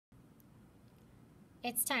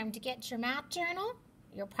It's time to get your math journal,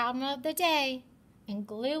 your problem of the day, and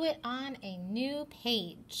glue it on a new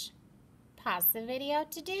page. Pause the video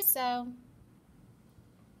to do so.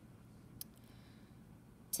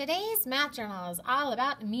 Today's math journal is all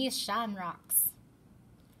about me shamrocks.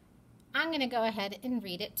 I'm going to go ahead and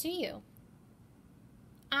read it to you.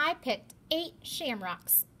 I picked 8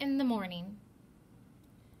 shamrocks in the morning.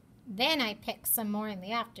 Then I picked some more in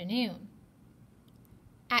the afternoon.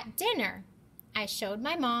 At dinner, I showed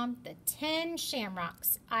my mom the 10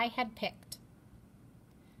 shamrocks I had picked.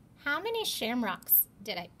 How many shamrocks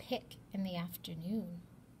did I pick in the afternoon?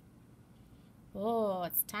 Oh,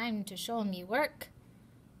 it's time to show me work.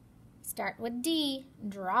 Start with D,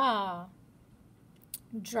 draw.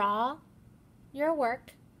 Draw your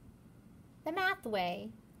work the math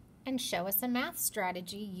way and show us a math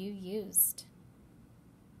strategy you used.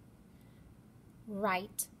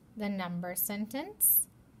 Write the number sentence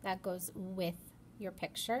that goes with your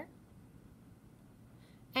picture.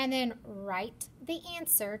 And then write the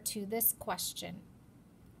answer to this question.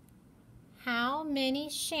 How many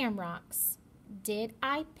shamrocks did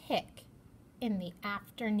I pick in the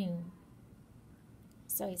afternoon?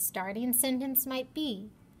 So a starting sentence might be,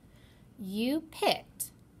 you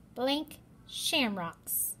picked blank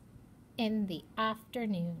shamrocks in the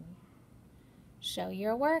afternoon. Show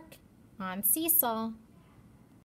your work on Seesaw.